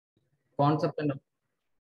concept and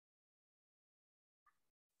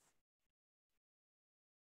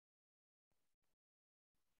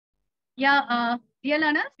yeah, dear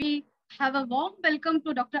learners, we have a warm welcome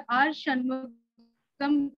to Dr. R. Shanmugapriyan.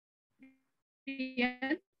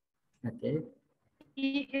 okay.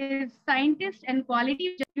 He is scientist and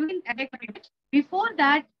quality in Agro. Before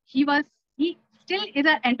that, he still is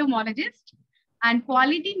an entomologist and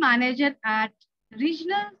quality manager at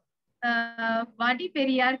regional Vadi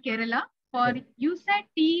Periyar, Kerala for USAT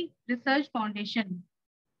Tea Research Foundation.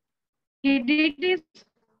 He did his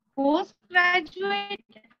postgraduate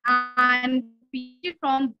and PhD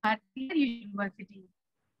from Bharatiya University.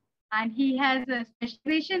 And he has a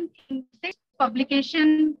specialization in 6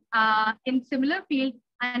 publications in similar field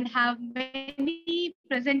and have many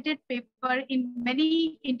presented paper in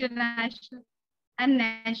many international and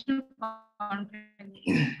national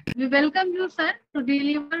conferences. We welcome you, sir, to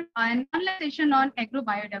deliver an online session on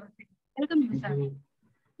agrobiodiversity. Welcome you, sir.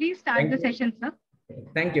 Please start the session, sir.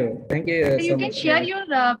 Thank you. Thank you so you can share your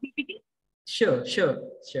PPT. Sure.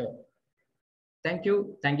 Thank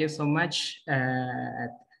you. Thank you so much,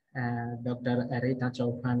 Dr. Rita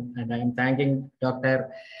Chauhan, and I am thanking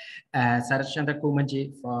Dr. Sarachandra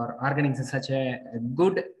Kumanji for organizing such a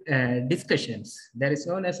good discussions. There is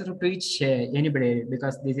no necessity to teach anybody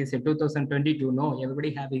because this is a 2022. No,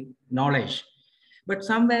 everybody having knowledge, but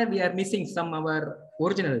somewhere we are missing some of our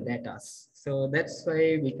original data. So that's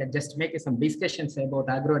why we can just make some discussions about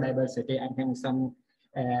agrobiodiversity and have some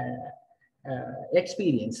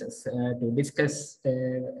experiences to discuss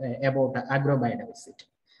about agrobiodiversity.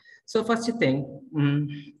 So first thing,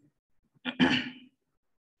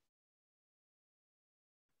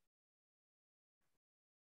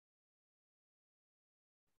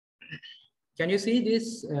 can you see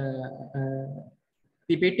this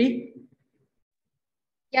PPT?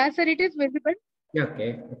 Yeah, sir, it is visible.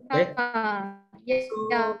 Okay. Yeah,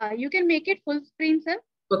 so, you can make it full screen, sir.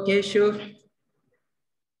 Okay, sure.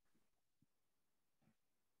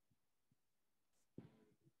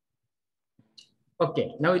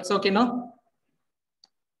 Okay, now it's okay now?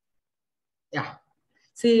 Yeah.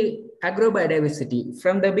 See, agrobiodiversity,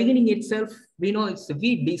 from the beginning itself, we know it's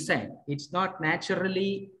we design. It's not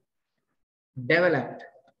naturally developed.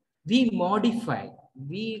 We modify.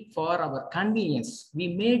 We, for our convenience, we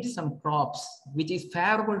made some crops which is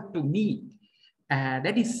favorable to me.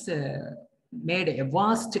 That is made a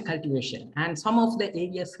vast cultivation, and some of the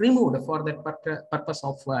areas removed for the purpose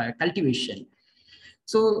of cultivation.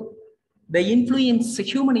 So the influence,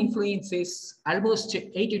 human influence is almost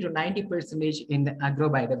 80 to 90% in the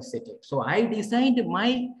agrobiodiversity. So I designed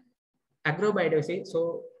my agrobiodiversity.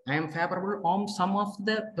 So I am favorable on some of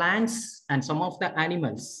the plants and some of the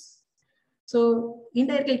animals. So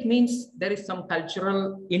indirectly it means there is some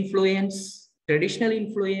cultural influence, traditional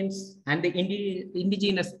influence, and the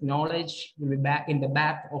indigenous knowledge will be back in the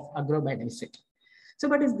back of agrobiodiversity. So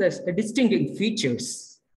what is the distinguishing features?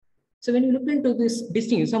 So when you look into this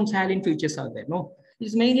distinct, some salient features are there. No,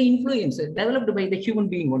 it's mainly influence developed by the human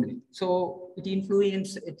being only. So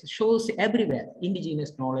it shows everywhere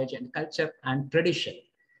indigenous knowledge and culture and tradition.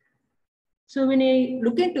 So when I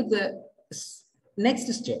look into the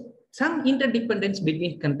next step, some interdependence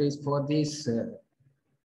between countries for this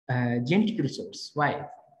genetic resource. Why?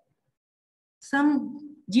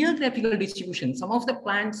 Some geographical distribution, some of the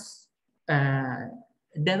plants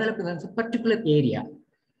developed in a particular area.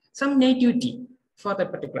 Some nativity for the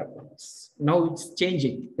particular plants. Now it's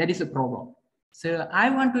changing. That is a problem. So I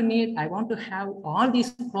want to have all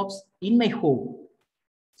these crops in my home.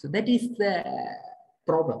 So that is the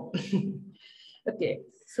problem. Okay.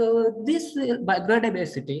 So this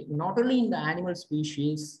biodiversity, not only in the animal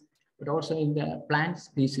species, but also in the plant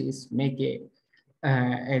species, make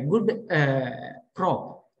a good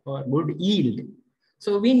crop or good yield.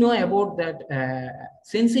 So we know about that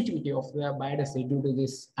sensitivity of the biodiversity due to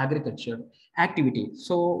this agriculture activity.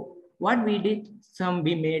 So what we did,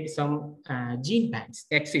 we made some gene banks,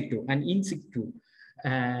 ex situ and in situ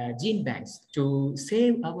gene banks to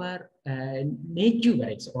save our native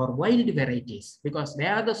varieties or wild varieties because they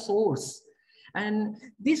are the source. And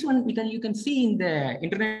this one you can see in the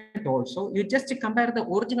internet also. You just compare the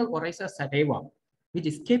original Oryza sativa, which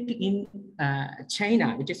is kept in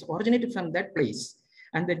China, which is originated from that place.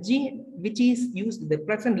 And the gene which is used, the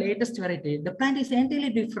present latest variety, the plant is entirely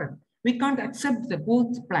different. We can't accept the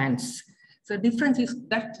both plants. So difference is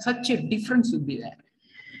that such a difference will be there.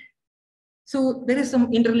 So there is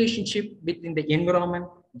some interrelationship between the environment,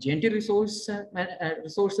 genetic resources,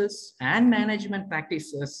 and management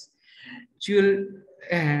practices to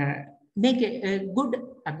make a good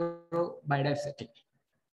agrobiodiversity.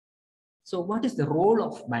 So what is the role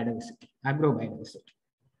of biodiversity, agrobiodiversity?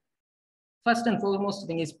 First and foremost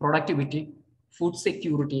thing is productivity, food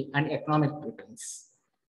security, and economic returns.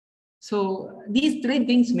 So these three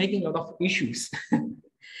things making a lot of issues,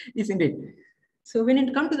 isn't it? So when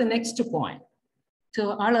it comes to the next point,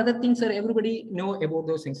 so all other things are everybody know about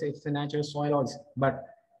those things. It's the natural soil also, but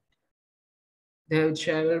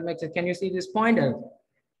can you see this pointer?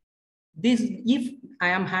 This, if I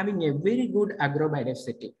am having a very good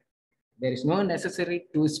agrobiodiversity, there is no necessary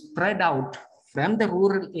to spread out from the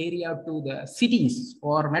rural area to the cities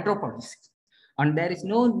or metropolis. And there is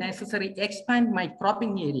no necessary expand my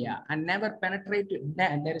cropping area and never penetrate.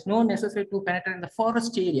 There is no necessary to penetrate in the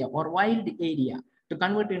forest area or wild area to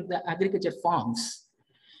convert into the agriculture farms.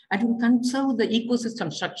 And to conserve the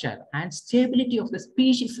ecosystem structure and stability of the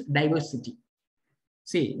species diversity.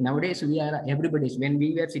 See, nowadays we are everybody's. When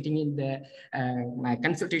we were sitting in the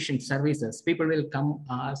consultation services, people will come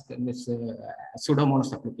ask this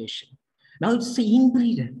Pseudomonas application. Now it's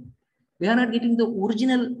inbreeded. We are not getting the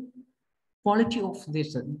original quality of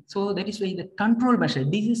this. So that is why the control measure,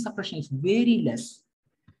 disease suppression is very less.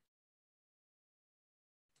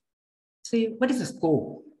 See, what is the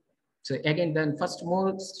scope? So again, the first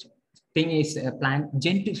most thing is plant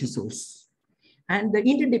genetic resource and the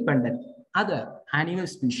interdependent other animal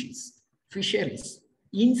species, fisheries,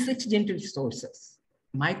 insect genetic resources,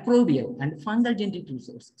 microbial and fungal genetic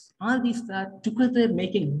resources. All these are together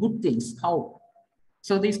making good things. How?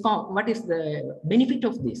 So this, what is the benefit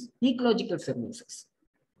of this? Ecological services.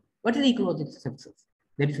 What is ecological services?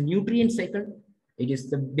 There is a nutrient cycle. It is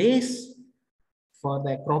the base for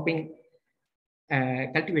the cropping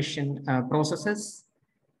cultivation processes.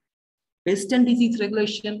 Pest and disease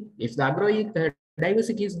regulation. If the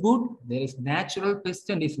agrobiodiversity is good, there is natural pest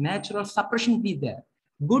and is natural suppression be there.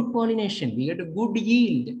 Good pollination, we get a good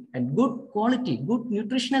yield and good quality, good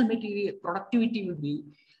nutritional material productivity will be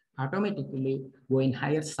automatically going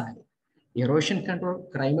higher side. Erosion control,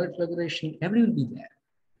 climate regulation, every will be there.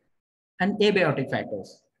 And abiotic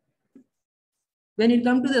factors. When it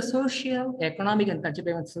comes to the social, economic, and cultural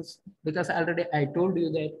differences, because already I told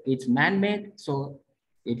you that it's man-made, so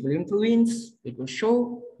it will influence, it will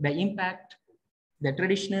show the impact, the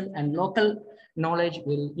traditional and local knowledge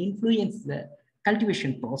will influence the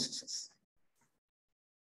cultivation processes.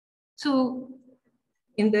 So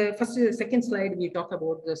in the second slide, we talk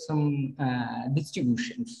about some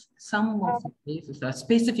distributions. Some of the places are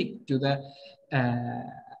specific to the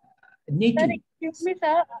native. Sir, excuse me,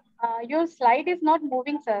 sir. Your slide is not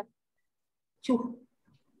moving, sir. Sure.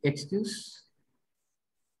 Excuse.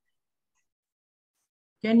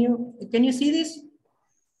 Can you see this?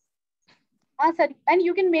 Sir, and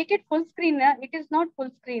you can make it full screen. It is not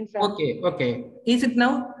full screen, sir. Okay. Is it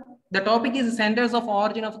now? The topic is centers of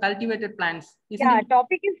origin of cultivated plants.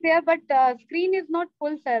 Topic is there, but screen is not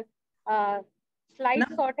full, sir. Slide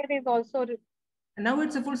sorted is also. Now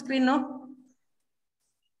it's a full screen, no?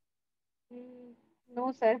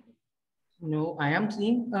 No, sir. No, I am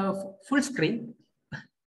seeing full screen.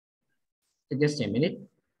 Just a minute.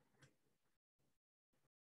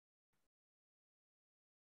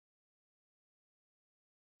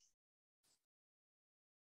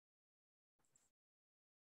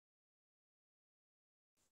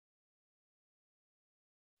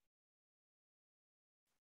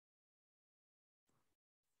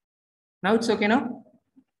 Now it's okay now?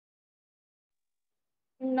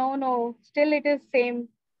 No. Still it is same.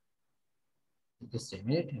 Just a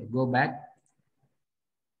minute. I go back.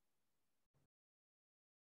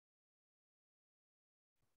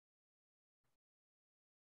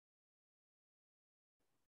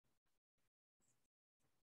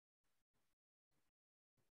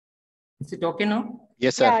 Is it okay now?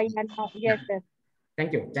 Yes, sir. Yes, sir.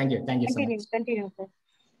 Thank you so much. Continue, sir.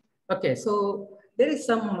 Okay, so there is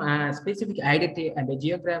some specific identity and the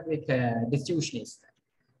geographic distribution is there.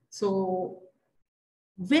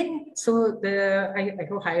 So I have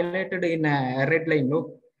highlighted in a red line,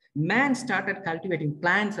 look, man started cultivating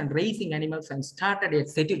plants and raising animals and started a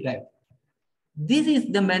settled life. This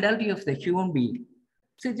is the mentality of the human being.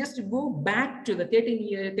 So just to go back to the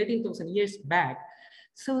 13,000 years back.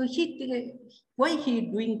 So why he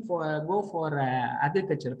go for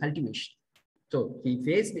agriculture cultivation? So he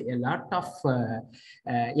faced a lot of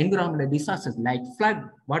environmental disasters like flood,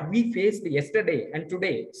 what we faced yesterday and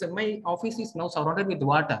today. So my office is now surrounded with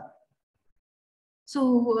water.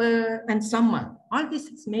 So, and summer, all this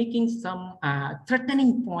is making some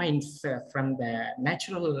threatening points from the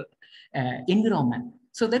natural environment.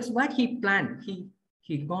 So that's what he planned.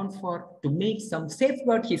 He gone for to make some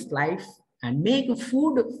safeguard his life and make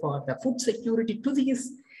food for the food security to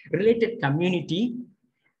his related community.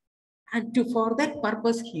 And for that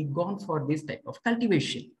purpose, he gone for this type of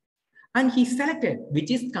cultivation. And he selected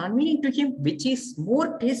which is convenient to him, which is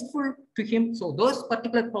more tasteful to him. So those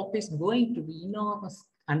particular crop is going to be enormous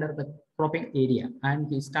under the cropping area. And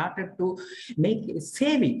he started to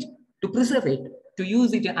save it, to preserve it, to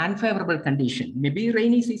use it in unfavorable condition. Maybe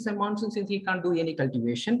rainy season, monsoon season, he can't do any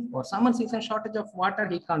cultivation, or summer season, shortage of water,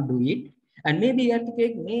 he can't do it. And maybe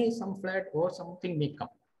earthquake, may some flood or something may come.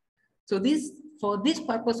 So for this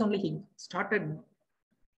purpose only, he started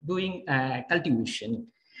doing cultivation.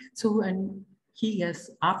 So, and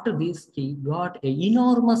after this, he got an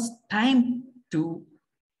enormous time to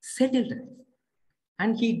settle that.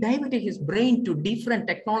 And he diverted his brain to different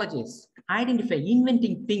technologies, identify,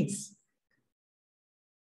 inventing things.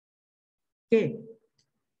 Okay.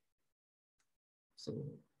 So,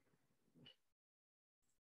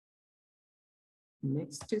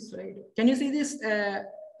 next slide. Can you see this a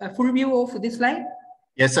full view of this slide?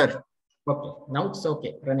 Yes, sir. Okay, now it's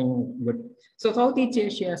okay, running good. So Southeast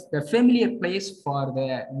Asia is the familiar place for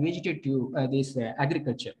the vegetative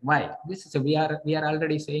agriculture. Why? This is we are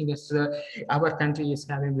already saying this. Our country is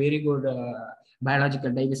having very good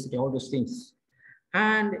biological diversity, all those things,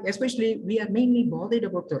 and especially we are mainly bothered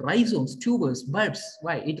about the rhizomes, tubers, bulbs.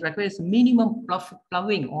 Why? It requires minimum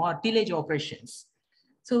ploughing or tillage operations.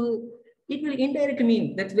 So it will indirectly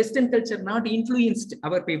mean that Western culture not influenced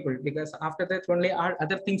our people, because after that only all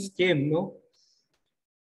other things came, no?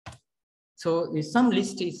 So some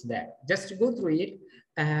list is there. Just to go through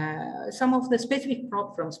it, some of the specific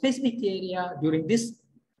crop from specific area during this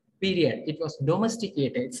period, it was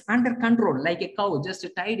domesticated. It's under control, like a cow, just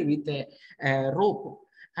tied with a rope.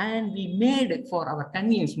 And we made for our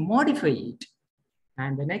convenience, modify it.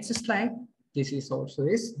 And the next slide. This is also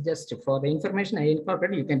just for the information I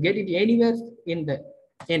incorporated. You can get it anywhere in the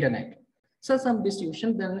internet. So some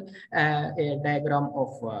distribution, then a diagram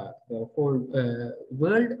of the whole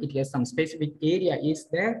world. It has some specific area is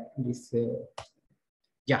there. This,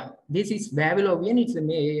 this is Babylonian. It's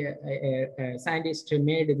a scientist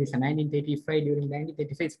made this in 1935. During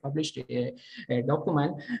 1935, it's published a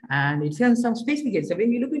document, and it has some specifications. So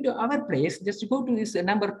when you look into our place, just go to this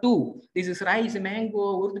number 2. This is rice,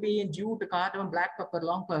 mango, urdu, jute, cardamom, black pepper,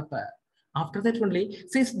 long pepper. After that only,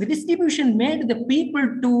 since the distribution made the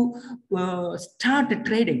people to start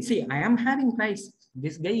trading. See, I am having rice.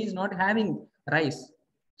 This guy is not having rice.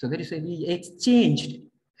 So there is we exchanged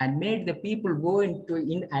and made the people go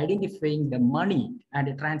into identifying the money and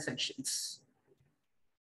the transactions.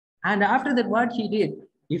 And after that, what he did,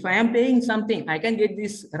 if I am paying something, I can get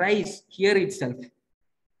this rice here itself,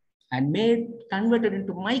 and converted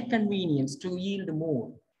into my convenience to yield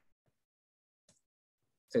more.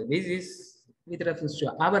 So this is with reference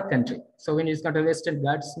to our country. So when it's got a Western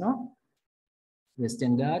Ghats, no?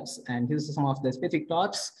 Western Ghats, and here's some of the specific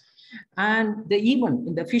thoughts. And even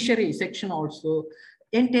in the fishery section also,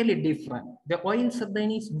 entirely different. The oil supply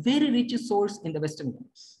is very rich source in the Western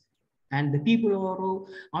Ghats. And the people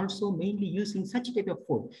are also mainly using such type of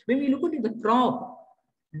food. When we look at the crop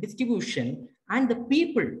distribution and the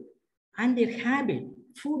people and their habit,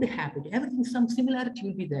 food habit, everything, some similarity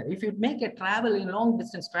will be there. If you make a travel in long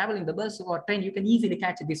distance travel in the bus or train, you can easily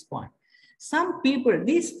catch this point. Some people,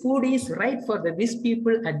 this food is right for these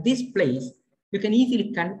people at this place. You can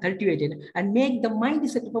easily cultivate it and make the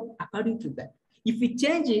mind set up according to that. If we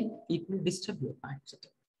change it, it will disturb your mindset.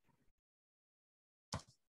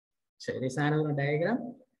 So this is another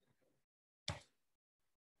diagram.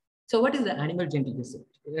 So what is the animal genetic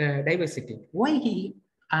diversity? Why he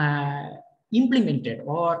implemented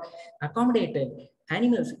or accommodated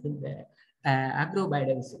animals in the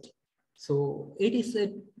agrobiodiversity? So it is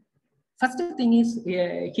first thing is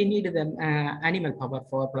he needed the animal power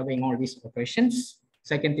for ploughing all these operations.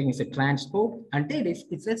 Second thing is a transport, and third is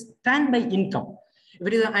it's a standby income. If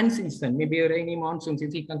it is an unseason, maybe a rainy monsoon,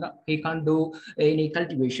 since he can't do any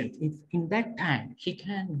cultivation, if in that time he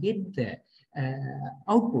can get the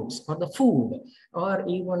outputs for the food or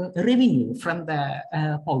even revenue from the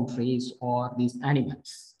poultries or these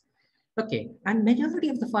animals. Okay, and majority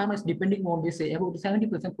of the farmers depending on this, about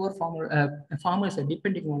 70% poor farmers are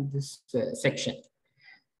depending on this section.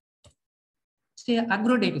 Say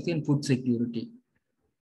agro-diversity and food security.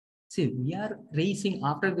 See, we are raising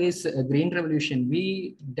after this green revolution,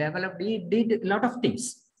 we did a lot of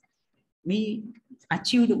things. We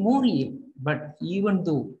achieved more yield, but even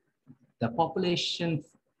though the population,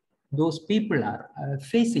 those people are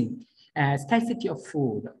facing scarcity of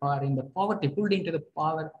food or in the poverty, pulled into the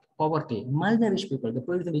poverty, malnourished people, the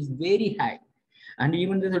person is very high. And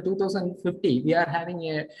even in the 2050, we are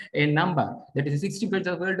having a number that is 60% of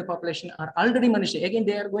the world population are already malnourished. Again,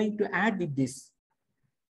 they are going to add with this.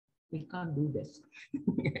 We can't do this.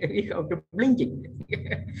 We have to blink it,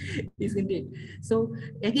 isn't it? So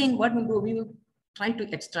again, what we'll do, we will try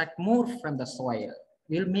to extract more from the soil.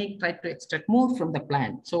 We'll try to extract more from the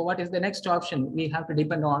plant. So what is the next option? We have to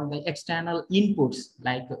depend on the external inputs,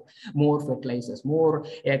 like more fertilizers, more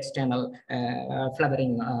external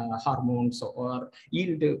flowering hormones, or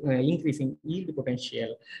yield, increasing yield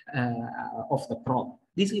potential of the crop.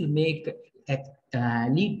 This will make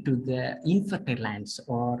lead to the infertile lands,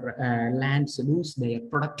 or lands lose their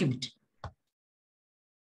productivity.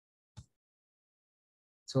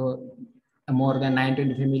 So more than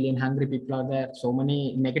 925 million hungry people are there. So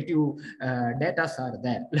many negative data are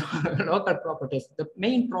there. Local properties. The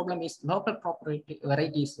main problem is local property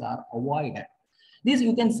varieties are avoided. This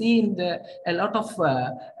you can see in a lot of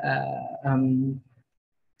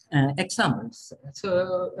examples.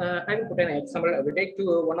 So I will put an example. I will take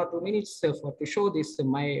 1 or 2 minutes to show this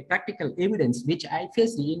my practical evidence which I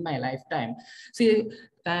faced in my lifetime. See,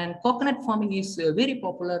 and coconut farming is very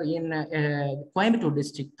popular in Coimbatore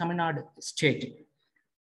district, Tamil Nadu state.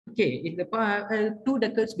 Okay, in the 2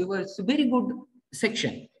 decades before, it's a very good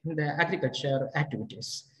section in the agriculture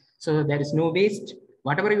activities. So there is no waste.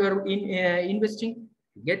 Whatever you are investing,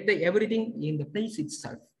 you get everything in the place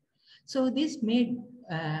itself. So this made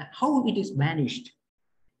how it is vanished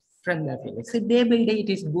from the field. So day by day, it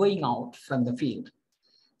is going out from the field.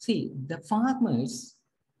 See, the farmers,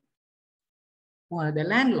 or the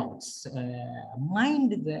landlords,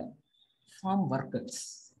 mind the farm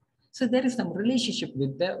workers. So there is some relationship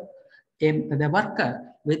with the worker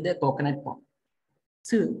with the coconut palm.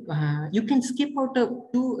 So you can skip out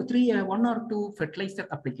 1 or 2 fertilizer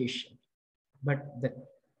application, but the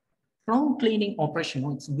ground cleaning operation,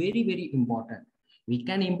 it's very, very important. We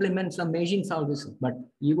can implement some machine services, but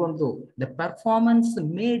even though the performance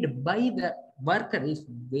made by the worker is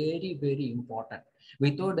very, very important.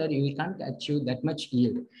 Without that, we can't achieve that much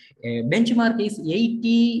yield. Benchmark is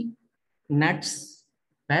 80 nuts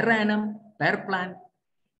per annum per plant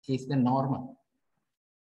is the normal.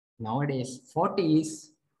 Nowadays, 40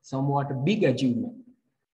 is somewhat a big achievement.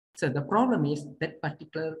 So the problem is that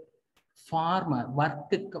particular farmer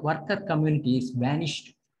worker community is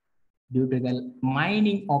vanished due to the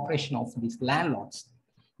mining operation of these landlords.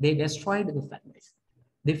 They destroyed the families.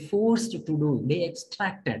 They forced to do, they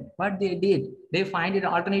extracted. What they did, they find it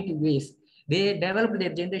alternative ways. They developed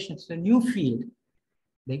their generations to a new field.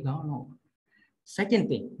 They gone over. Second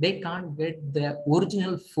thing, they can't get the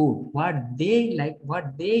original food, what they like,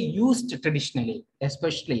 what they used traditionally,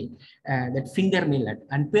 especially that finger millet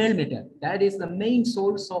and pearl millet. That is the main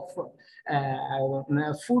source of food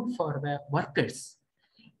for the workers.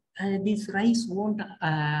 This rice won't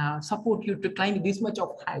support you to climb this much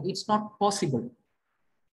of height. It's not possible.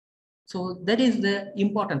 So that is the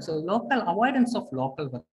importance. So local avoidance of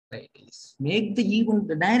local varieties make the even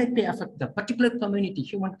directly affect the particular community,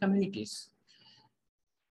 human communities.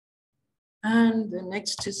 And the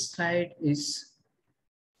next slide is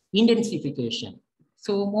intensification.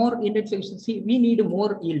 So more intensification, see, we need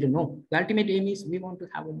more yield, no? The ultimate aim is we want to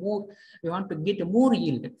have more, we want to get more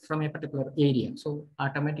yield from a particular area. So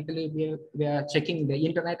automatically we are checking the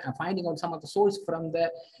internet and finding out some of the source from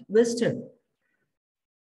the Western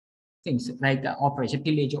things like operation,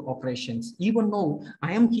 tillage operations. Even though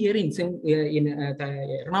I am here in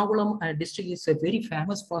the Ernakulam district is very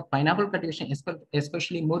famous for pineapple cultivation,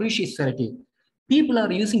 especially Mauritius variety. People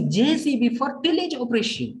are using JCB for tillage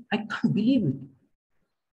operation. I can't believe it.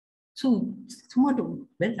 So somewhat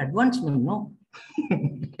well advancement, no?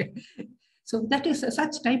 So that is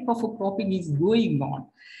such type of a cropping is going on,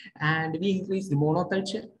 and we increase the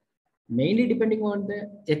monoculture, mainly depending on the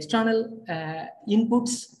external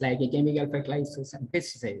inputs like chemical fertilizers and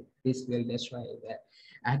pesticides. This will destroy the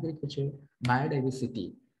agriculture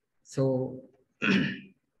biodiversity. So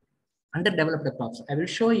underdeveloped crops. I will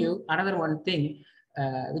show you another one thing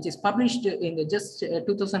which is published in the just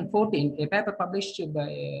 2014, a paper published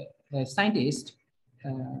by a scientist.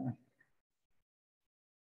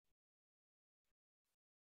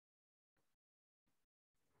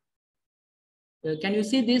 Can you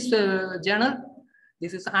see this journal?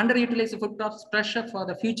 This is underutilized food crops pressure for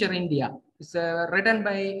the future India. It's written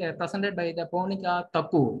by, presented by the Ponika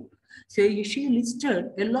Thakur. So she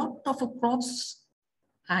listed a lot of crops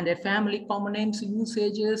and a family common names,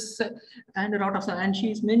 usages, and a lot of, and she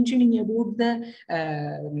is mentioning about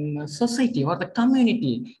the society or the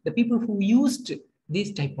community, the people who used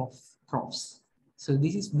these type of crops. So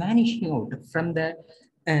this is vanishing out from the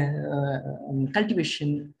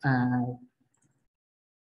cultivation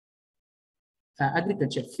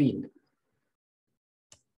agriculture field.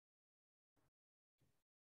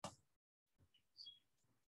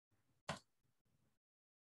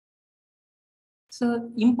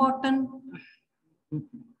 So important.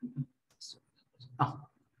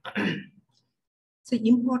 So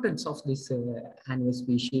importance of this animal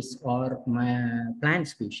species or plant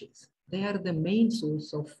species. They are the main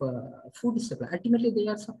source of food supply. Ultimately, they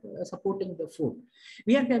are supporting the food.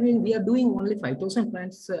 We are doing only 5,000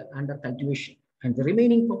 plants under cultivation, and the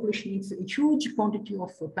remaining population is a huge quantity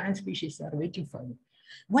of plant species are waiting for it.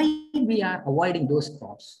 Why we are avoiding those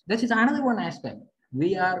crops? That is another one aspect.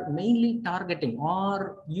 We are mainly targeting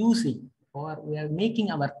or using, or we are making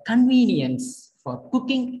our convenience for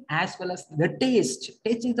cooking as well as the taste.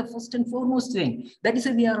 Taste is the first and foremost thing. That is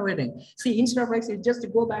what we are avoiding. See, instead of rice, just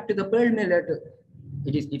go back to the pearl millet.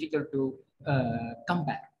 It is difficult to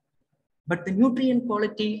compare. But the nutrient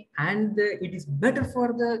quality and it is better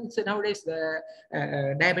for the, so nowadays the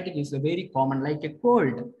diabetic is very common, like a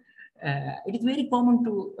cold. It is very common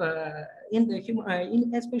to in the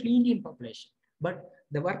in especially Indian population. But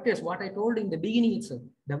the workers, what I told in the beginning itself,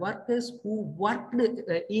 the workers who worked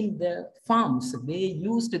in the farms, they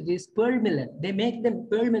used this pearl millet. They make the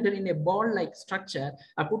pearl millet in a ball-like structure,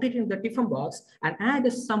 put it in the tiffin box, and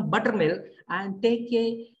add some buttermilk and take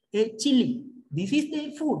a chili. This is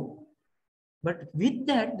their food. But with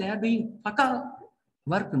that, they are doing paka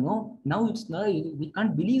work. No, now it's no, we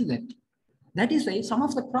can't believe that. That is why some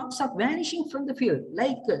of the crops are vanishing from the field,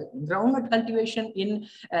 like groundnut cultivation in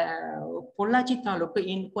Pollachi Taluka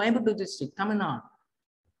in Coimbatore district, Tamil Nadu.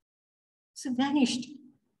 It's vanished.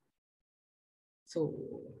 So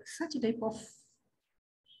such a type of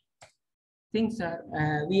things are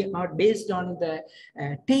we are based on the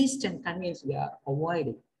taste and convenience we are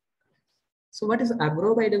avoiding. So what is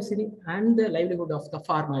agrobiodiversity and the livelihood of the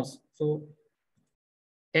farmers? So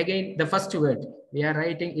again, the first word we are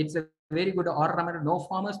writing, it's a very good ornament. No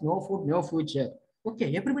farmers, no food, no future.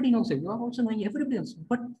 Okay, everybody knows it. You are also knowing everybody else.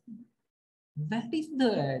 But that is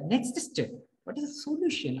the next step. What is the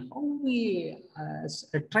solution? How we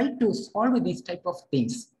try to solve these type of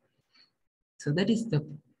things? So that is the.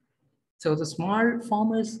 So the small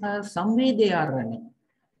farmers are some way they are running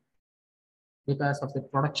because of the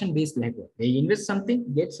production-based labor. They invest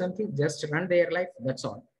something, get something, just run their life. That's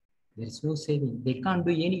all. There is no saving. They can't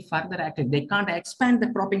do any further activity. They can't expand the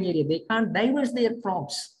cropping area. They can't diverse their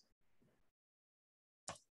crops.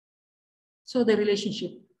 So the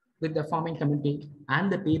relationship with the farming community and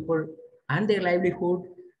the people and their livelihood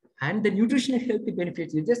and the nutritional health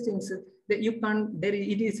benefits, you just insist that you can't,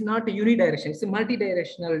 it is not a unidirectional, it's a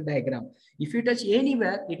multi-directional diagram. If you touch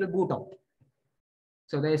anywhere, it will boot out.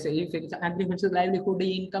 So they say if it is agriculture, livelihood,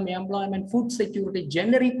 income, employment, food security,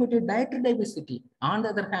 gender equity, dietary diversity. On the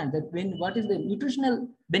other hand, that when what is the nutritional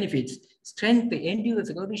benefits, strength,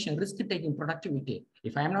 endurance, cognition, risk-taking, productivity.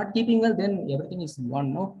 If I am not keeping well, then everything is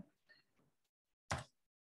gone, no?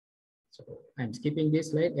 So I'm skipping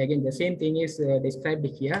this slide. Again, the same thing is described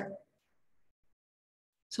here.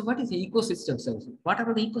 So what is the ecosystem service? What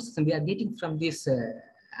are the ecosystem we are getting from this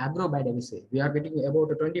agrobiodiversity? We are getting about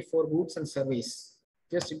 24 goods and service.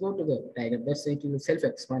 Just go to the diagram, that's it is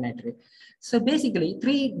self-explanatory. So basically,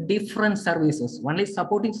 three different services. One is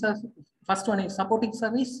supporting service. First one is supporting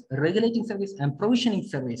service, regulating service, and provisioning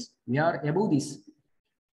service. We are above this.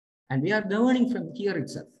 And we are governing from here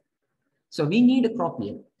itself. So we need a crop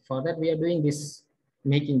yield. For that, we are doing this,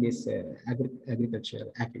 making this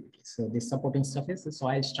agriculture activities. So this supporting stuff is the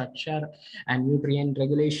soil structure and nutrient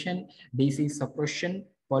regulation, disease suppression,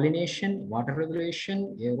 pollination, water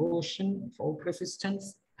regulation, erosion, drought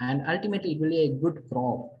resistance, and ultimately it will be a good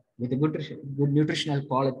crop with a good nutritional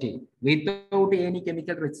quality without any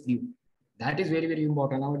chemical residue. That is very, very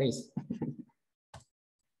important nowadays.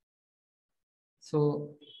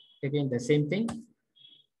 So again, the same thing.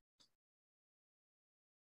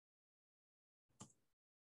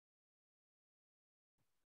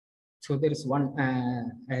 So there is one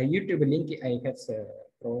YouTube link I have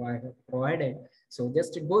provided. So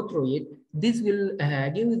just to go through it, this will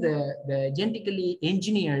give the genetically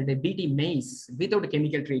engineered BT maize without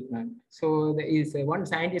chemical treatment. So there is one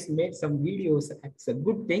scientist made some videos. It's a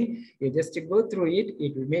good thing. You just go through it,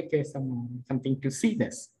 it will make something to see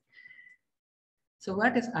this. So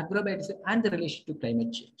what is agrobiodiversity and the relation to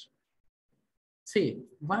climate change? See,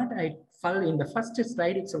 what I felt in the first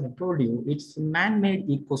slide itself, I told you, it's man-made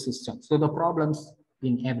ecosystem. So the problems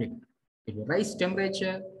in everything. It will rise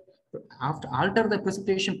temperature, after alter the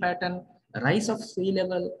precipitation pattern, rise of sea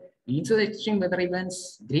level, extreme weather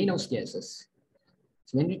events, greenhouse gases.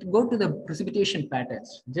 So when we go to the precipitation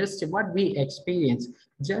patterns, just what we experience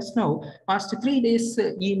just now, past 3 days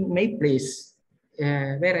in my place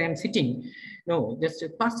where I am sitting, no, just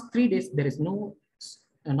past 3 days, there is no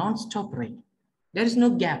non-stop rain. There is no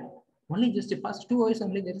gap. Only just the past 2 hours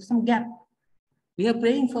only there is some gap. We are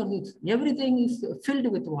praying for this. Everything is filled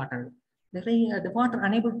with water. The water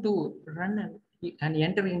unable to run and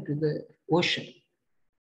enter into the ocean.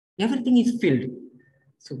 Everything is filled.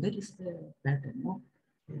 So that is the pattern. No?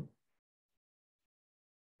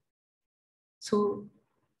 So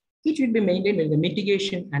it should be maintained with the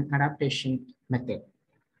mitigation and adaptation method.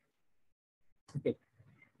 Okay.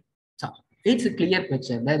 So it's a clear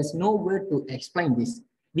picture. There is no word to explain this.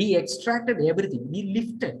 We extracted everything. We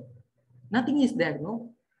lifted. Nothing is there,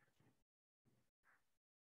 no?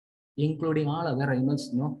 Including all other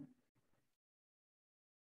animals, no?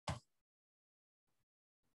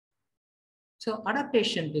 So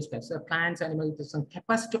adaptation discuss plants, animals with some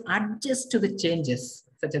capacity to adjust to the changes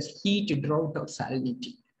such as heat, drought, or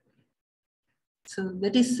salinity. So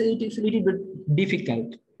that is, it is a little bit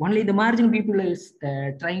difficult. Only the marginal people is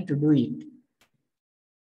trying to do it.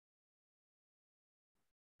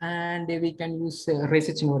 And we can use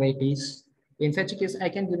research varieties. In such a case, I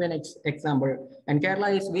can give an example. And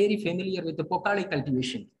Kerala is very familiar with the Pokali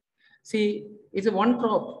cultivation. See, it's a one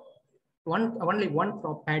crop, only one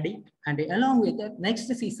crop paddy, and along with that, next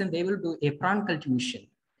season they will do a prawn cultivation.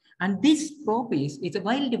 And this crop is a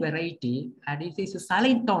wild variety, and it is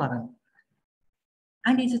saline tolerant.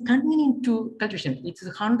 And it's convenient to cultivation. It's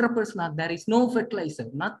 100%. There is no fertilizer.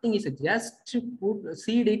 Nothing is just to put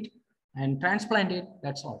seed it and transplant it.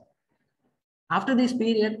 That's all. After this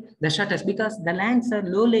period, the shutters, because the lands are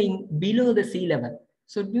low lying below the sea level.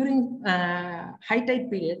 So during high tide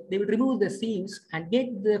period, they will remove the seams and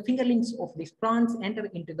get the fingerlings of these prawns enter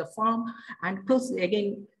into the farm and close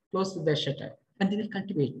the shutter. And they will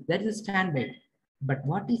cultivate. That is a standby. But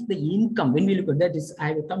what is the income? When we look at that, is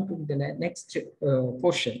I will come to the next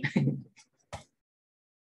portion.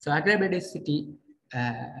 So agrobiodiversity,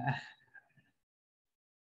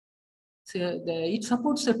 so it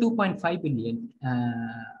supports a 2.5 billion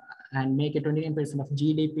and make a 29% of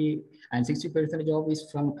GDP, and 60% of is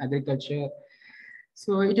from agriculture.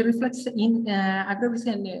 So it reflects in agrobiology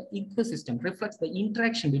and ecosystem reflects the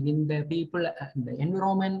interaction between the people and the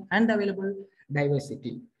environment and the available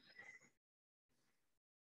diversity.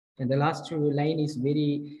 And the last line is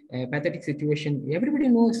very pathetic situation. Everybody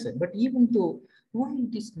knows it, but even though why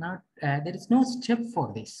it is not, there is no step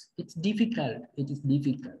for this. It's difficult. It is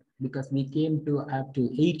difficult because we came to up to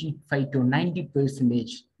 85 to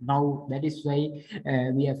 90%. Now that is why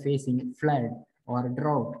we are facing flood or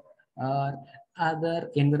drought or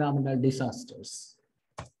other environmental disasters.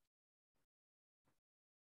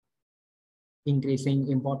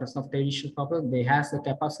 Increasing importance of traditional crops. They have the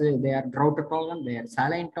capacity, they are drought tolerant, they are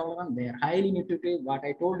saline tolerant, they are highly nutritive. What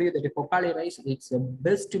I told you that the Pokali rice, it's the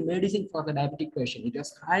best medicine for the diabetic patient. It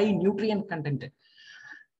has high nutrient content.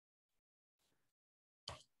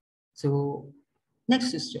 So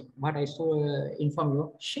next system, what I saw inform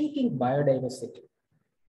you, shrinking biodiversity.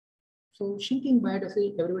 So shrinking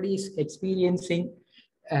biodiversity, everybody is experiencing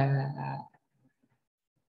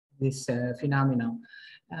this phenomenon.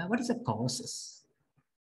 What is the causes?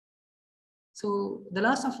 So the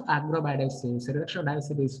loss of agrobiodiversity, reduction of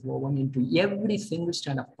diversity is woven into every single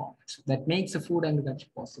strand of products that makes the food agriculture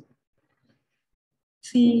possible.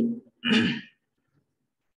 See,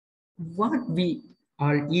 what we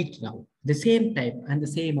all eat now, the same type and the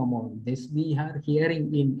same amount, this we are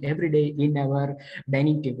hearing in every day in our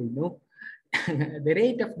dining table, no? The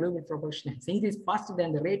rate of global population is faster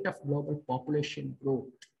than the rate of global population growth.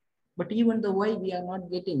 But even the way we are not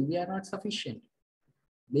getting, we are not sufficient.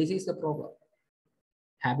 This is the problem.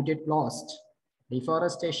 Habitat lost,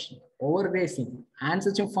 deforestation, overgrazing,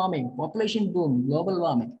 ancestral farming, population boom, global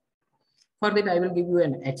warming. For that, I will give you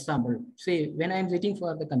an example. Say, when I am sitting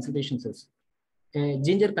for the consultations,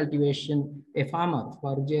 ginger cultivation, a farmer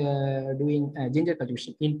for doing ginger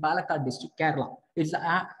cultivation in Palakkad district, Kerala. It's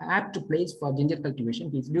an apt place for ginger cultivation.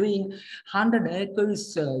 He's doing 100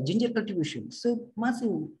 acres ginger cultivation. So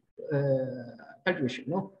massive cultivation,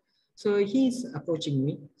 no? So he's approaching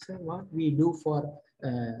me. So what we do for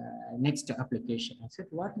next application? I said,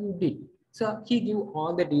 what you did? So he gave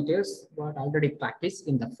all the details, what already practiced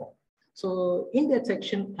in the form. So in that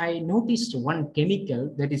section, I noticed one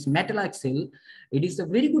chemical that is metalaxyl. It is a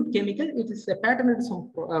very good chemical. It is a patented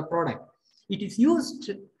product. It is used,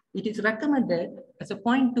 it is recommended as a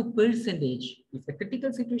 0.2%. If a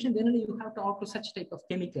critical situation, then you have to opt to such type of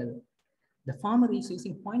chemical. The farmer is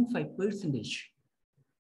using 0.5%.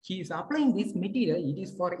 He is applying this material. It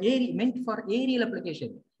is for meant for aerial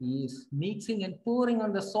application. He is mixing and pouring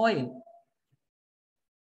on the soil.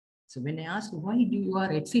 So when I asked, why do you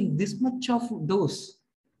are exceeding this much of dose?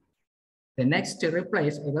 The next reply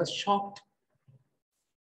is, I was shocked.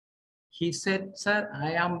 He said, sir,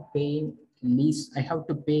 I am paying lease. I have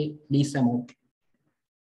to pay lease amount.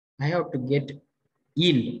 I have to get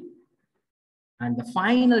yield. And the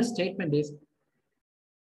final statement is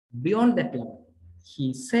beyond that level.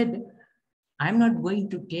 He said, I'm not going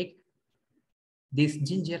to take this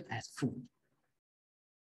ginger as food.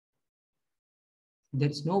 There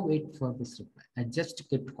is no wait for this reply. I just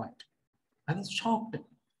kept quiet. I was shocked.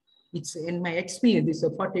 It's in my experience, this is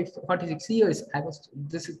 46 years,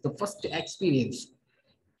 this is the first experience.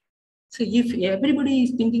 So if everybody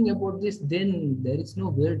is thinking about this, then there is no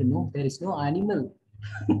world, no, there is no animal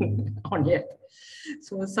on earth.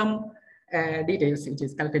 So some details which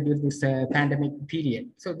is collected during this pandemic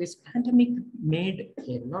period. So this pandemic made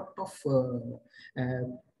a lot of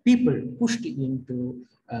people pushed into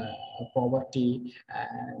poverty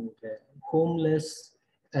and homeless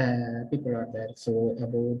people are there. So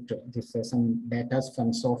about this, some data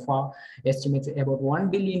from so far estimates about 1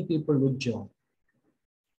 billion people would join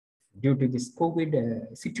due to this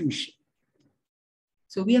COVID situation.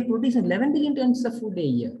 So we are producing 11 billion tons of food a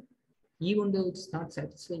year, even though it's not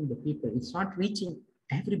satisfying the people, it's not reaching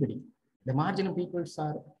everybody. The marginal peoples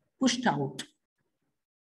are pushed out.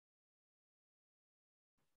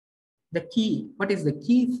 The key, what is the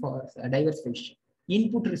key for diversification?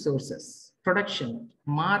 Input resources, production,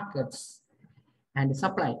 markets, and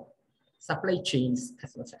supply chains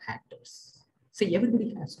as well as actors. See,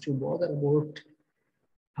 everybody has to bother about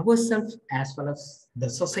ourselves as well as the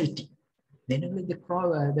society. Then only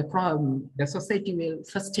the society will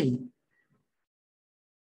sustain.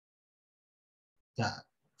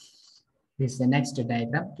 This is the next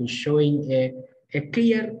diagram to showing a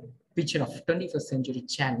clear picture of 21st century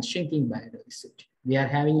challenge, shrinking biodiversity. We are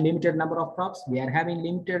having limited number of crops. We are having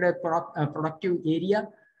limited productive area.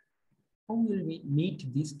 How will we meet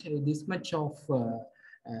this much of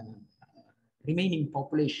remaining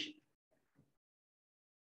population?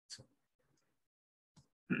 So,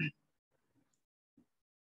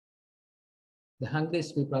 the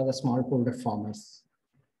hungriest people are the smallholder farmers.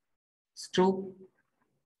 It's true.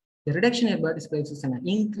 The reduction in bird species is an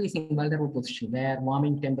increase in vulnerable position where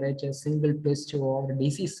warming temperatures, single pest or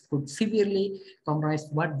disease could severely compromise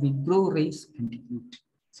what we grow, raise, and eat.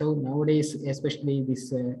 So nowadays, especially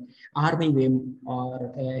this armyworm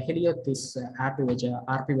or Heliothis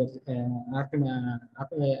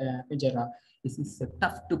arpigera, this is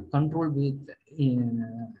tough to control with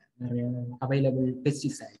available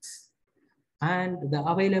pesticides. And the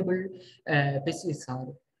available pesticides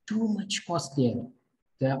are too much costlier.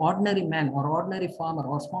 The ordinary man or ordinary farmer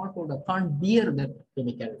or smallholder can't bear that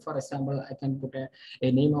chemical. For example, I can put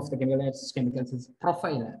a name of the chemical. As chemicals is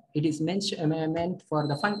Profiler. It is meant for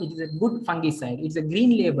the fung. It is a good fungicide. It's a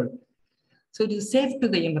green label, so it is safe to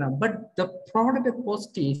the environment. But the product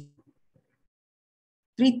cost is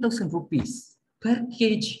 3,000 rupees per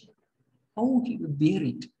kg. How do you bear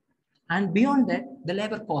it? And beyond that, the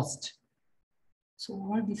labor cost. So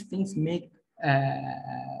all these things make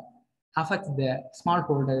affect the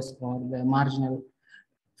smallholders or the marginal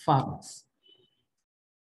farmers.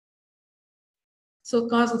 So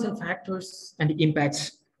causes and factors and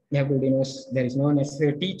impacts. Everybody knows there is no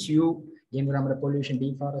necessary teach you environmental pollution,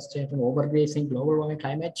 deforestation, overgrazing, global warming,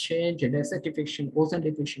 climate change, desertification, ozone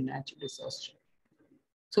depletion, natural disaster.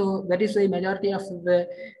 So that is the majority of the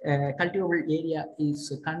cultivable area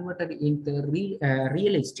is converted into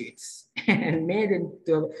real estates and made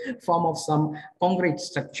into form of some concrete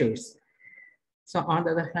structures. So on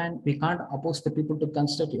the other hand, we can't oppose the people to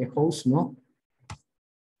construct a house, no.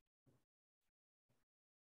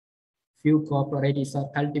 Few crop varieties are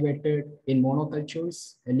cultivated in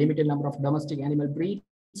monocultures. A limited number of domestic animal breeds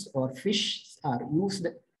or fish are used.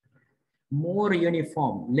 More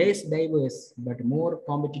uniform, less diverse, but more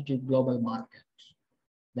competitive global market.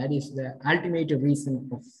 That is the ultimate reason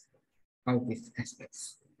of all these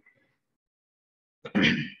aspects.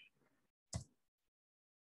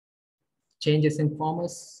 Changes in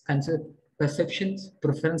farmers, concept, perceptions,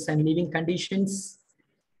 preference, and living conditions.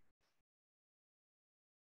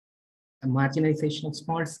 A marginalization of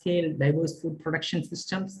small-scale, diverse food production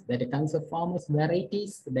systems that accounts of farmers,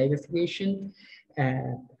 varieties, diversification,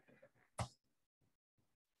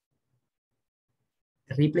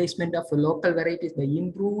 replacement of local varieties by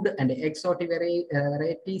improved and exotic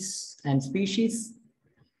varieties and species.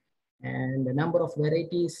 And the number of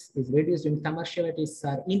varieties is reduced when commercial varieties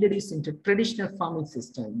are introduced into traditional farming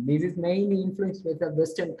system. This is mainly influenced by the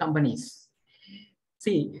Western companies.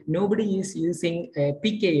 See, nobody is using a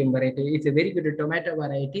PKM variety. It's a very good tomato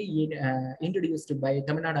variety introduced by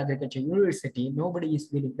Tamil Nadu Agriculture University. Nobody is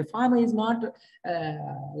willing. The farmer is not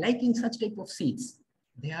liking such type of seeds.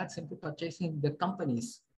 They are simply purchasing the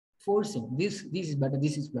companies, forcing this is better,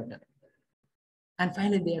 this is better. And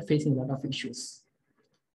finally, they are facing a lot of issues.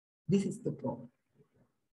 This is the problem.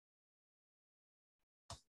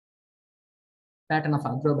 Pattern of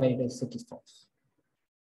agrobiodiversity falls.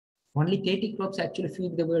 Only 30 crops actually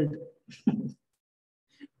feed the world.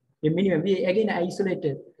 A minimum, we again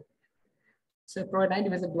isolated. So provide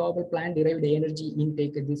 90% global plant-derived energy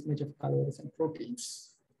intake at this much of calories and proteins.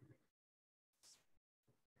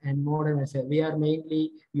 And modern, we are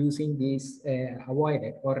mainly using these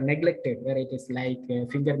avoided or neglected varieties like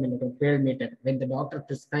finger minute or pearl meter. When the doctor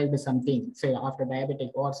prescribes something, say after diabetic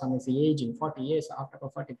or some is aging, 40 years, after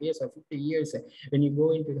 40 years or 50 years, when you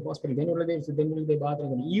go into the hospital, then will they bother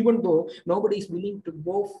them. Even though nobody is willing to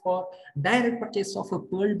go for direct purchase of a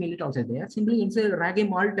pearl millet also, they are simply inside ragi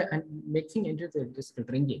malt and mixing into just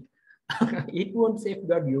drinking. It won't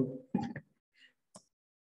safeguard you.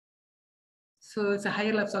 So it's a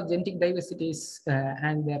higher levels of genetic diversities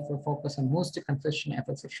and therefore focus on most conservation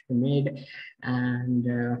efforts should be made. And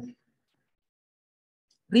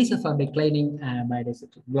reason for declining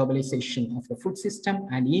biodiversity, globalization of the food system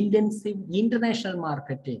and intensive international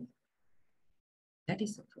marketing. That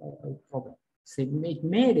is a problem. So we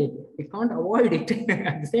made it, we can't avoid it.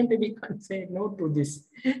 At the same time, we can't say no to this.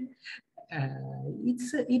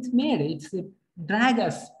 It's drag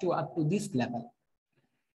us to up to this level.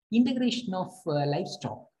 Integration of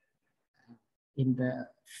livestock in the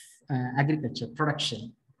agriculture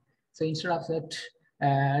production. So instead of that,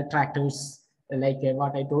 tractors like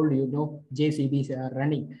what I told you, JCBs are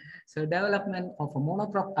running. So development of a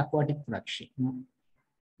monocrop aquatic production.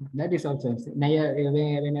 That is also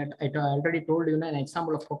when I already told you an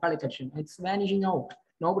example of focaliculture. It's vanishing out.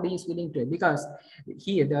 Nobody is willing to it because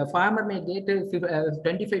here the farmer may get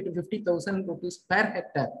 25 to 50,000 rupees per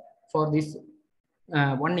hectare for this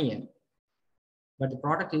 1 year, but the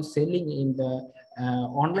product is selling in the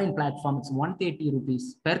online platform. It's 130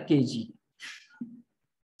 rupees per kg.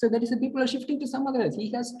 So that is the people are shifting to some others. He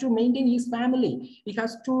has to maintain his family. He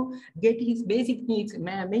has to get his basic needs,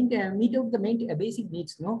 meet out the basic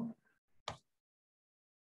needs. No.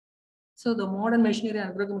 So the modern machinery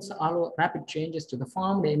and algorithms allow rapid changes to the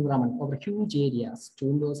farmed environment over huge areas to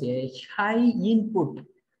endorse a high input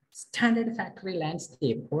standard factory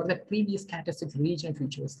landscape or the previous characteristics regional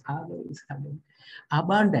features always have been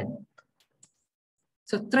abundant.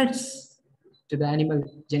 So threats to the animal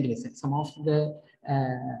genetics, some of the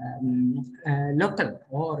local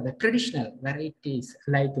or the traditional varieties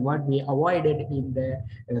like what we avoided in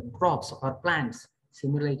the crops or plants,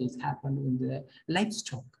 similarities happen in the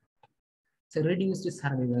livestock. So reduced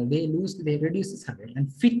survival, they reduce survival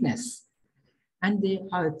and fitness, and they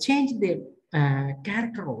change their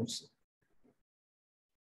character also.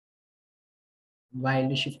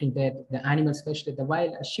 While shifting the animals, especially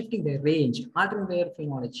while shifting their range, altering their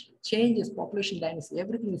phenology, changes population dynamics,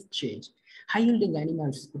 everything is changed. High yielding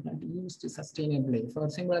animals could not be used sustainably. For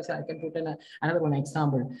example, I can put in another one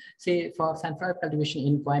example. Say for sunflower cultivation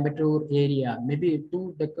in Coimbatore area, maybe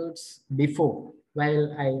 2 decades before,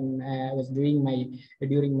 while I was during my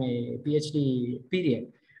PhD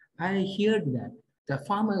period, I heard that the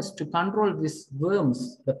farmers, to control these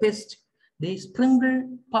worms, the pest, they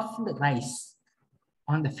sprinkle puffed rice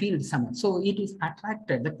on the field summer. So it is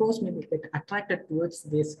attracted, the crows may be attracted towards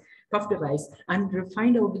this puffed rice and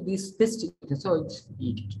find out this pest, so it's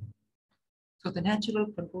eat it. So the natural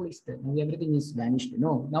control is there. Now everything is vanished.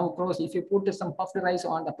 No, now crows, if you put some puffed rice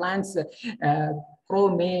on the plants,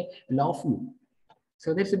 crow may laugh you.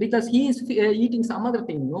 So that's because he is eating some other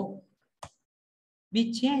thing. No,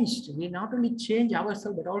 we changed. We not only change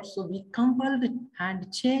ourselves, but also we compelled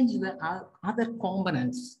and changed the other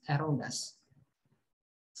components around us.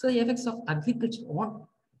 So the effects of agriculture on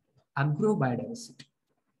agrobiodiversity.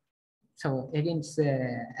 So again, it's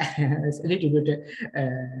a little bit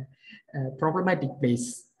problematic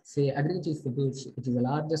place. Say agriculture is it is the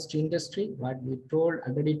largest industry. What we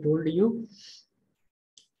already told you,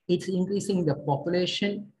 it's increasing the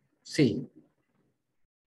population. See,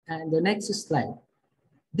 and the next slide.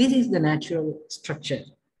 This is the natural structure.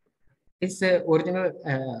 It's the original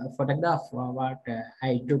photograph what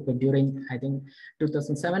I took during, I think,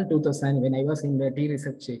 2007-2000 when I was in the Tea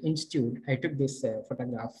Research Institute. I took this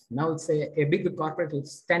photograph. Now it's a big corporate is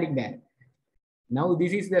standing there. Now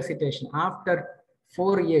this is the situation. After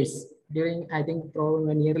 4 years, during, I think,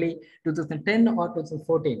 probably nearly 2010 or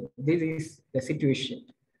 2014, this is the situation.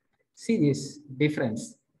 See this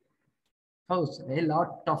difference. Oh, a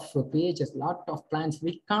lot of pages, lot of plants.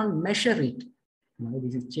 We can't measure it. Now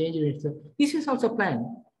this is changed. This is also plant.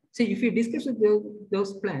 See, if we discuss with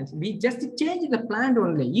those plants, we just change the plant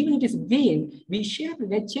only. Even it is green, we change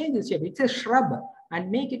the shape. It's a shrub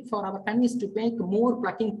and make it for our convenience to make more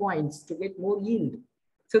plucking points to get more yield.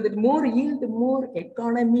 So that more yield, more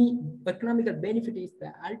economical benefit is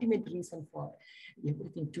the ultimate reason for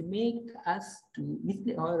everything to make us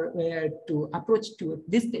to approach to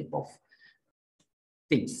this type of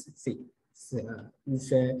things. See,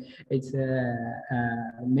 it's a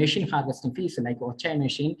machine harvesting fish like Ocha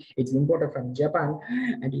machine. It's imported from Japan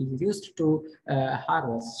and is used to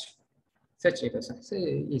harvest such items. So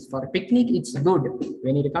is for a picnic, it's good.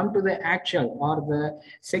 When it comes to the actual or the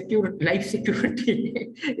secure life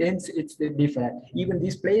security, it's different. Even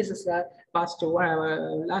these places are past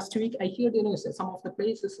last week. I heard some of the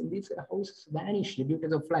places in these houses vanished due to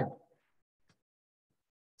the flood.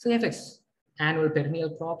 So effects: annual perennial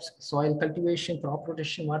crops, soil cultivation, crop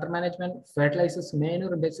rotation, water management, fertilizers,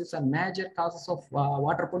 manure, and pests are major causes of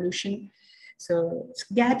water pollution. So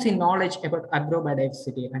gaps in knowledge about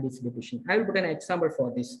agrobiodiversity and its division. I will put an example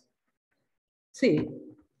for this. See,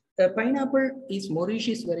 pineapple is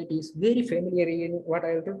Mauritius variety is very familiar in what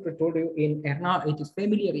I told you in Ernakulam. It is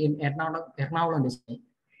familiar in Ernakulam district.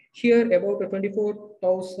 Here, about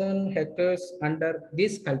 24,000 hectares under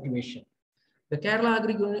this cultivation. The Kerala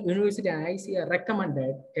Agri-University and ICAR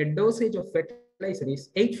recommended a dosage of fertilizer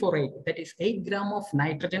is 848, that is 8 gram of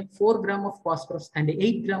nitrogen, 4 gram of phosphorus, and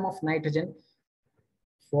 8 gram of nitrogen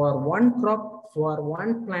for one crop, for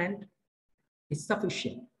one plant is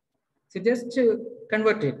sufficient. So just to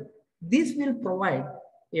convert it, this will provide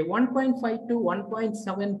a 1.5 to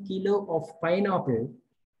 1.7 kilo of pineapple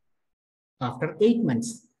after 8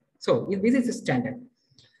 months. So this is the standard.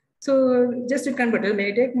 So just to convert it,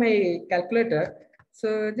 may I take my calculator?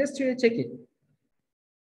 So just to check it.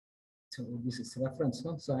 So this is reference.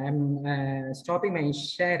 No? So I'm stopping my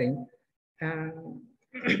sharing.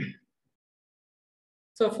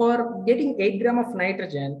 So for getting 8 gram of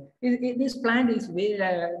nitrogen, this plant is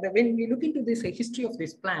when we look into this history of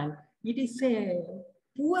this plant, it is a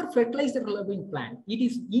poor fertilizer loving plant. It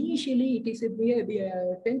is initially, it is a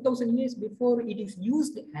 10,000 years before it is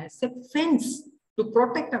used as a fence to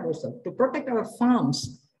protect ourselves, to protect our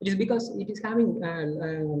farms. It is because it is having a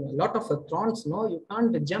lot of thorns. No, you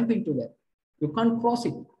can't jump into that. You can't cross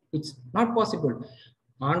it. It's not possible.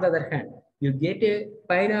 On the other hand, you get a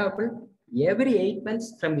pineapple every 8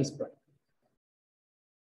 months from this plant.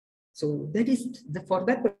 So that is for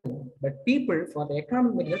that purpose. But people for the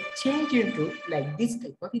economic method change into like this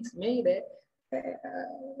type of, it's made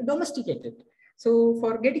domesticated. So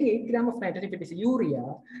for getting 8 gram of nitrogen, if it is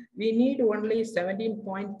urea, we need only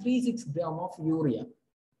 17.36 gram of urea.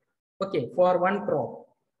 Okay, for one crop,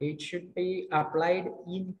 it should be applied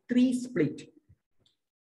in 3 split.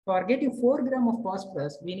 For getting 4 gram of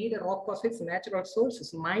phosphorus, we need a rock phosphates natural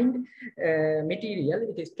sources mined material.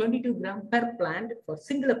 It is 22 gram per plant for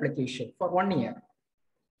single application for 1 year,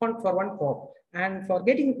 for one crop. And for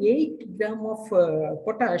getting 8 gram of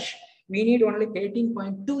potash, we need only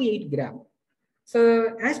 13.28 gram.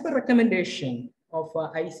 So as per recommendation of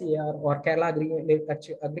ICAR or Kerala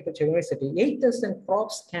Agriculture University, 8,000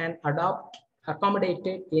 crops can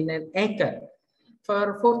accommodated in an acre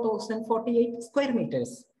for 4,048 square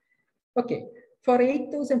meters. Okay, for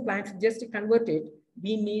 8,000 plants, just to convert it,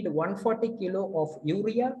 we need 140 kilo of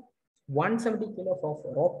urea, 170 kilo of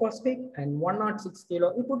rock phosphate, and 106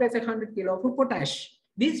 kilo, we put as 100 kilo of potash.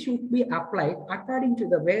 This should be applied according to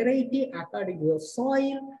the variety, according to the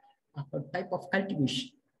soil, type of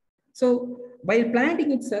cultivation. So while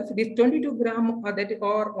planting itself, this 22 gram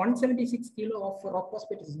or 176 kilo of rock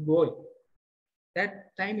phosphate is going.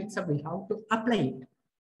 That time itself we have to apply it.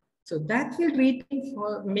 So that will retain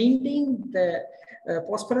for maintain the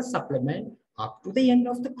phosphorus supplement up to the end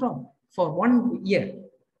of the crop for 1 year.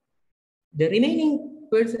 The remaining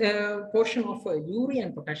portion of urea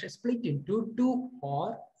and potassium split into 2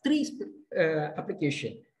 or 3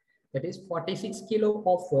 application. That is 46 kilo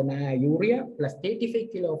of urea plus 35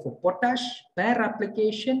 kilo of potash per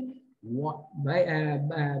application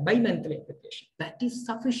bi-monthly application. That is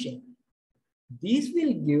sufficient. This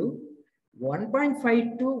will give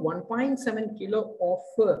 1.5 to 1.7 kilo of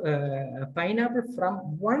pineapple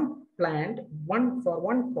from one plant, for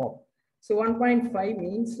one crop. So 1.5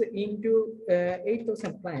 means into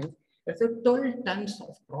 8,000 plants. That's 12 tons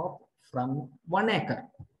of crop from 1 acre.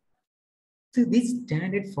 So this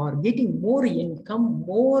standard for getting more income,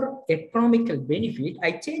 more economical benefit,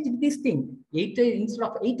 I changed this thing. Instead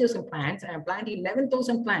of 8,000 plants, I am planting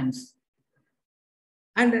 11,000 plants.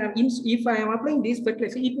 And if I am applying this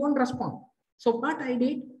fertilizer, it won't respond. So what I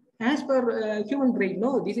did, as per human brain,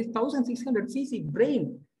 no, this is 1,600 cc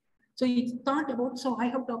brain. So it thought about, so I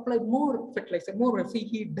have to apply more fertilizer, more. See,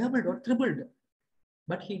 he doubled or tripled.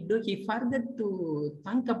 But he forgot to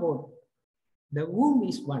think about the womb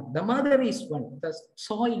is one, the mother is one, the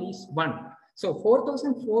soil is one. So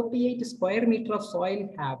 4048 square meter of soil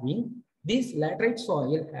having this laterite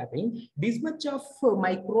soil having this much of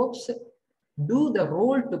microbes do the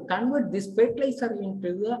role to convert this fertilizer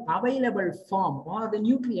into the available form or the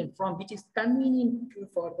nutrient form which is convenient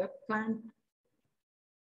for the plant.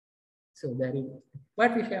 So there is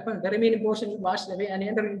what will happen. The remaining portion is washed away and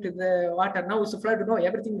enter into the water. Now it's a flood. No,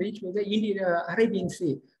 everything reached to the Indian Arabian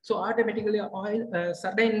Sea. So automatically, oil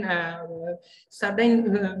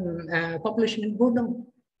population will go down.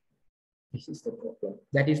 This is the problem.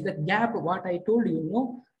 That is the gap. What I told you,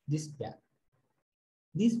 no, this gap.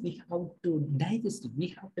 This we have to digest it.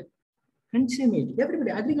 We have to consume it.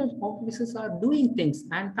 Everybody, agriculture officers are doing things,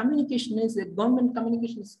 and communication is government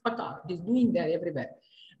communication is paka. It is doing there everywhere,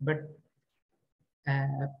 but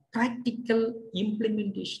practical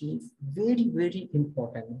implementation is very, very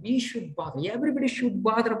important. We should bother. Everybody should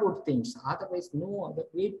bother about things. Otherwise, no other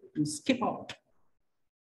way to skip out.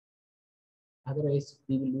 Otherwise,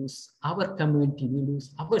 we will lose our community. We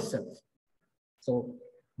lose ourselves. So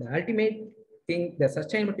the ultimate thing, the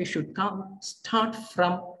sustainability should start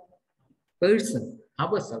from person,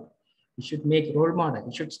 ourselves. We should make role model.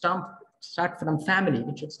 It should start from family.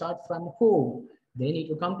 It should start from home. They need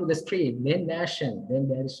to come to the street, then nation, then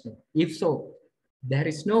there is no. If so, there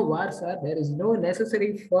is no war, sir. There is no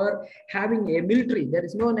necessary for having a military. There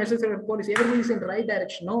is no necessary police. Everybody is in the right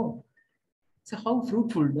direction. No. So how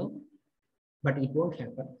fruitful, no? But it won't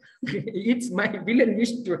happen. It's my will and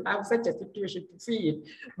wish to have such a situation to see it,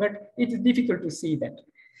 but it is difficult to see that.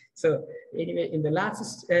 So anyway, in the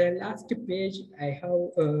last page, I have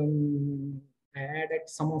I added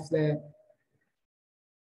some of the.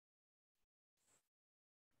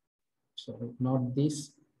 So not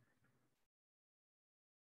this.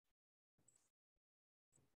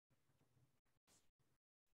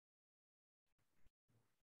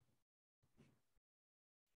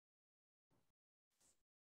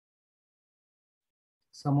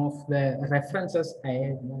 Some of the references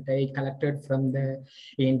I collected from the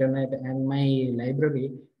internet and my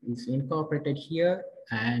library is incorporated here.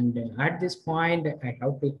 And at this point, I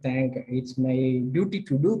have to thank, it's my duty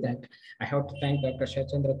to do that. I have to thank Dr.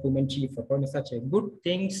 Shachandra Kumanchi for doing such a good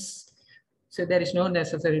things. So there is no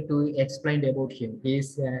necessary to explain about him. He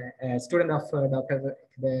is a student of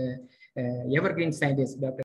the evergreen scientist, Dr.